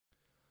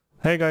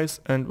Hey guys,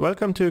 and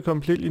welcome to a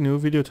completely new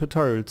video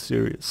tutorial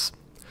series.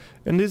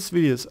 In these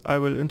videos I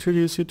will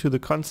introduce you to the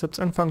concepts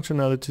and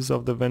functionalities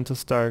of the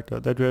Ventuz Director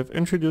that we have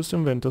introduced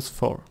in Ventuz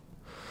 4.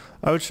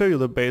 I will show you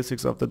the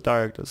basics of the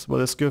director as well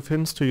as give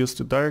hints to use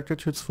the director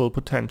to its full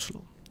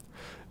potential.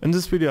 In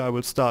this video I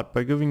will start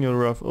by giving you a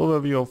rough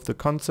overview of the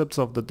concepts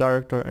of the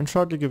director and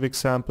shortly give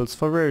examples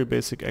for very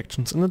basic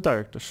actions in the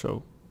director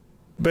show.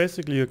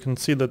 Basically, you can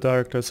see the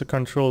director as a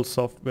control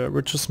software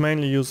which is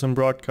mainly used in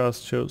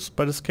broadcast shows,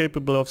 but is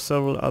capable of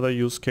several other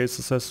use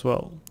cases as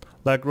well,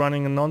 like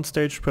running an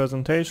on-stage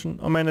presentation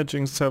or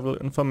managing several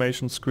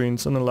information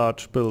screens in a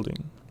large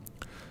building.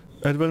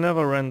 It will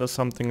never render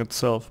something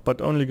itself,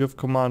 but only give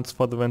commands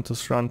for the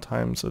Ventuz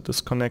runtimes it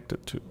is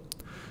connected to.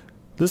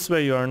 This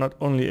way you are not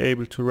only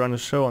able to run a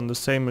show on the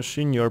same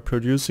machine you are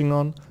producing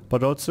on,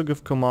 but also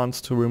give commands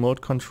to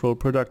remote control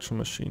production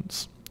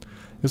machines.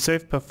 You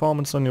save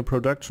performance on your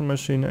production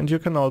machine and you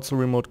can also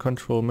remote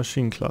control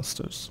machine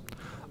clusters.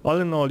 All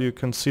in all, you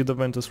can see the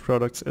Ventuz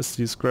products as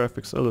these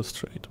graphics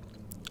illustrate.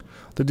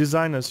 The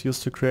design is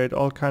used to create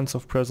all kinds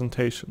of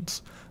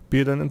presentations, be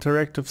it an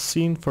interactive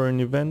scene for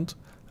an event,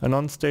 an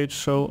on-stage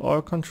show or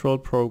a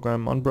controlled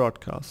program on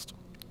broadcast.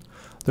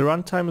 The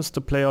runtime is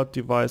the playout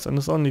device and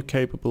is only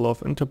capable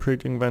of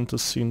interpreting Ventuz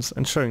scenes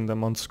and showing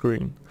them on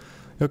screen.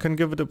 You can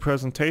give it a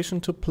presentation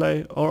to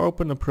play or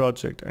open a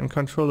project and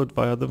control it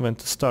via the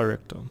Ventuz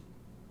Director.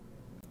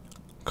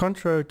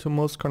 Contrary to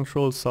most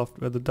control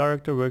software, the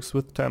Director works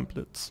with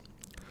templates.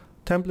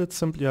 Templates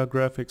simply are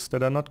graphics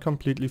that are not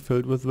completely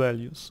filled with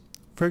values.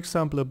 For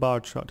example, a bar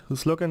chart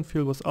whose look and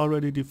feel was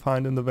already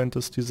defined in the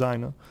Ventuz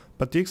Designer,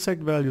 but the exact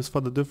values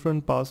for the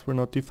different bars were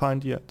not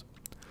defined yet.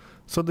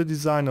 So the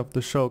designer of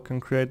the show can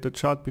create the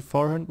chart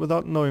beforehand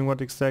without knowing what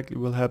exactly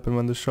will happen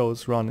when the show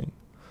is running.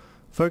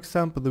 For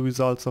example, the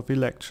results of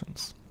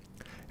elections.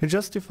 He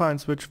just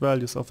defines which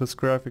values of his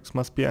graphics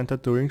must be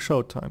entered during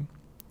showtime.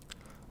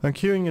 When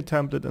queuing a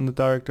template in the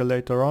director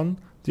later on,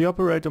 the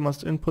operator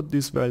must input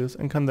these values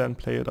and can then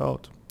play it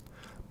out.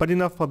 But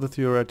enough for the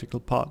theoretical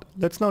part,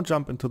 let's now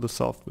jump into the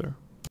software.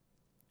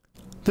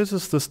 This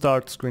is the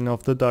start screen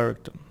of the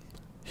director.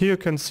 Here you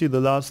can see the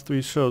last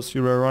 3 shows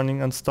you were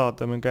running and start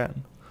them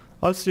again.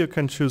 Also you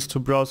can choose to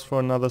browse for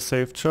another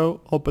saved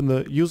show, open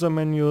the user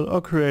manual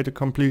or create a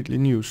completely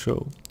new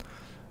show.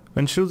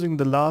 When choosing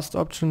the last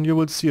option, you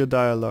will see a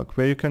dialog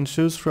where you can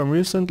choose from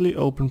recently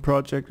opened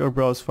project or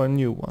browse for a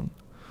new one.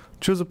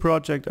 Choose a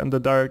project and the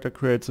director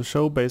creates a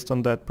show based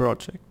on that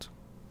project.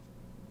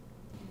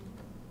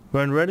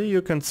 When ready,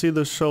 you can see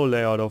the show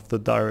layout of the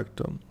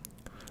director.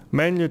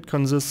 Mainly it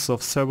consists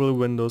of several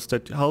windows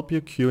that help you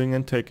queuing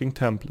and taking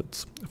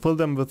templates. Fill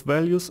them with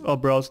values or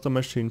browse the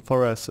machine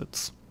for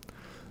assets.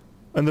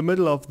 In the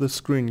middle of the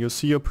screen you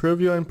see your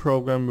preview and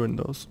program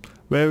windows,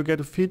 where you get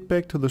a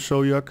feedback to the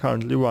show you are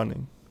currently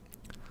running.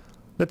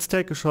 Let's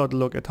take a short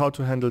look at how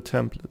to handle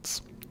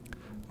templates.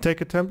 Take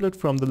a template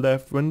from the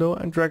left window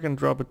and drag and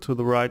drop it to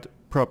the right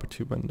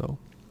property window.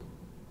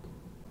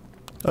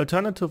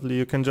 Alternatively,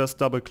 you can just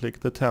double click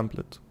the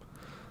template.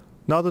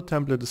 Now the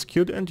template is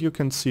queued and you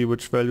can see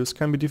which values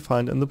can be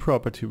defined in the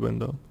property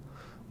window.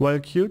 While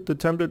queued, the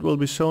template will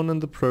be shown in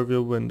the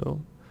preview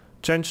window.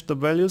 Change the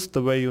values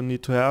the way you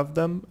need to have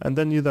them and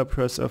then either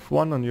press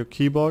F1 on your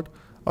keyboard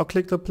or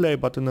click the play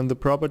button in the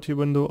property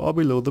window or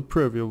below the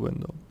preview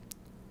window.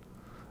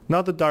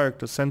 Now the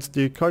director sends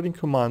the according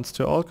commands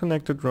to all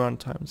connected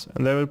runtimes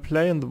and they will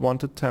play in the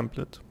wanted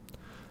template.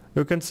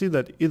 You can see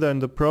that either in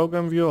the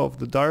program view of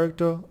the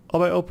director or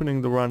by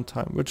opening the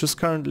runtime, which is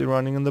currently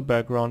running in the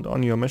background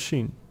on your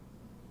machine.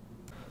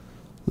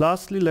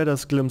 Lastly, let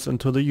us glimpse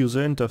into the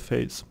user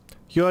interface.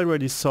 You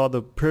already saw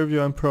the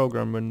preview and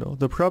program window,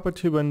 the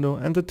property window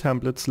and the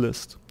templates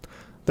list.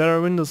 There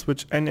are windows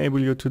which enable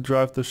you to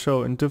drive the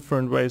show in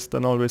different ways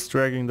than always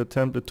dragging the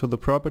template to the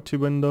property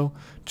window,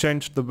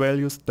 change the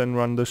values, then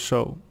run the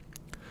show.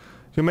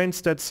 You may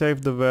instead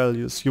save the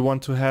values you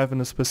want to have in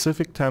a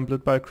specific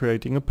template by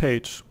creating a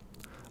page.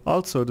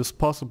 Also, it is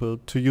possible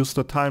to use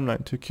the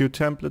timeline to queue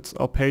templates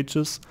or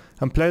pages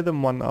and play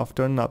them one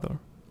after another.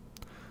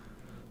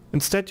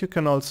 Instead, you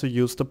can also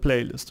use the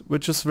playlist,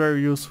 which is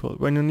very useful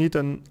when you need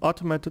an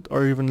automated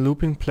or even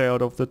looping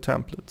playout of the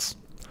templates.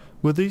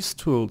 With these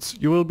tools,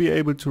 you will be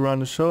able to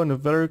run a show in a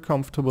very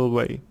comfortable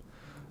way.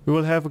 We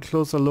will have a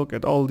closer look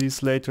at all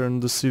these later in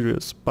the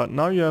series, but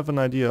now you have an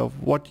idea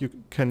of what you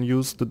can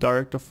use the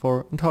director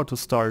for and how to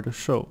start a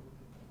show.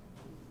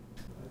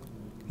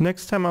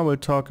 Next time I will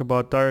talk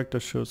about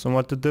director shows and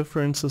what the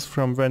differences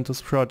from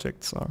Ventuz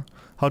projects are,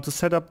 how to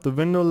set up the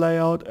window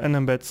layout and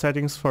embed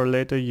settings for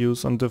later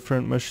use on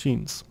different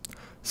machines.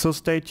 So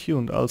stay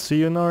tuned, I'll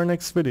see you in our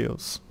next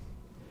videos.